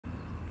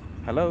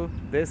Hello,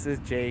 this is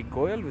Jay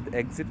Goyal with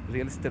Exit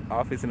Real Estate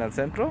Office in El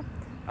Centro.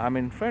 I'm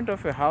in front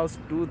of a house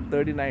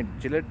 239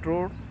 Gillette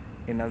Road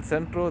in El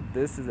Centro.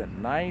 This is a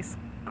nice,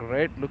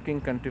 great looking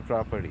country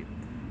property.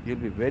 You'll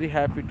be very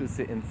happy to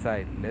see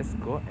inside. Let's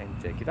go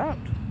and check it out.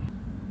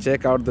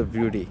 Check out the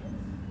beauty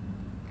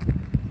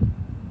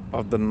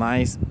of the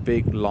nice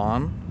big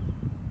lawn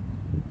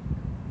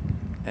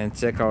and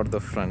check out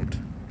the front.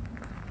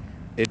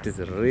 It is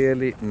a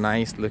really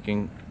nice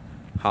looking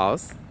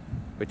house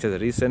which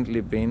has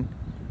recently been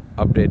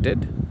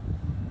updated.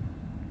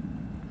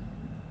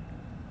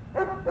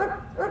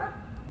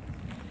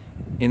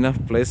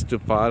 Enough place to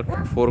park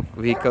 4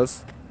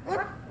 vehicles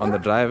on the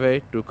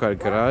driveway, 2-car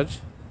garage,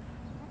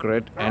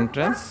 great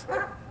entrance,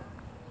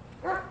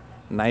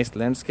 nice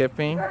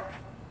landscaping.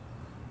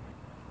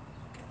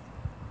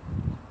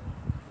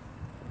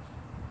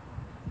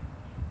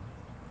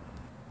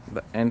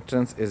 The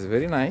entrance is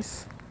very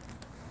nice.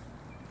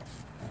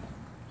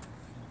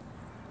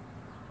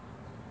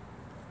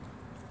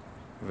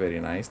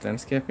 Very nice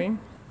landscaping.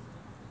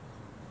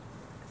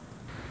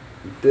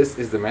 This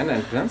is the main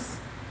entrance,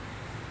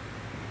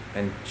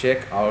 and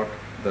check out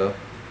the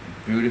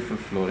beautiful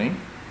flooring.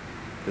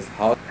 This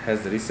house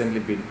has recently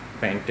been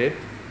painted.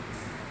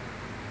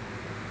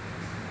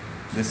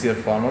 This is your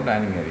formal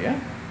dining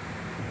area.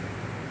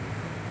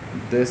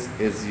 This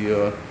is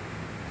your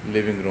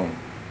living room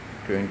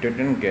to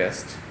entertain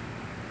guests.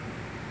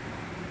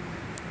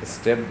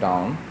 Step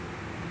down,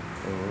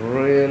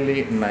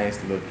 really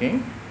nice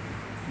looking.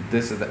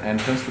 This is the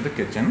entrance to the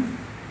kitchen.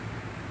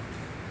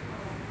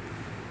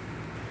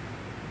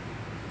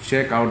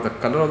 Check out the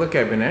color of the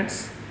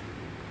cabinets.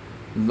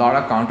 Lot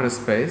of counter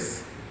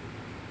space,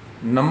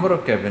 number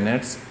of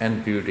cabinets,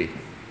 and beauty.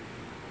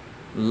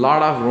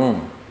 Lot of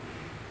room.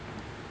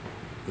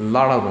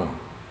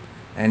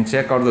 And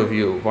check out the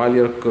view while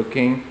you're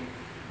cooking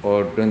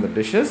or doing the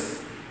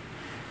dishes.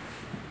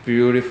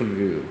 Beautiful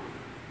view.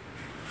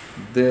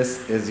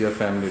 This is your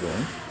family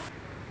room.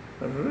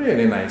 A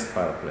really nice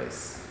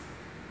fireplace.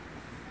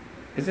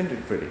 Isn't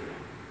it pretty?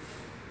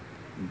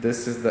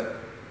 This is the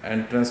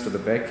entrance to the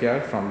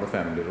backyard from the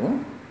family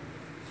room.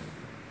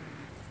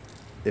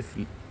 If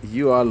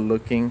you are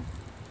looking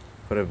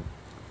for a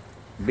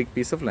big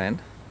piece of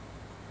land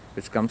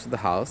which comes to the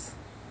house,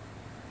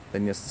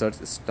 then your search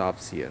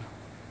stops here.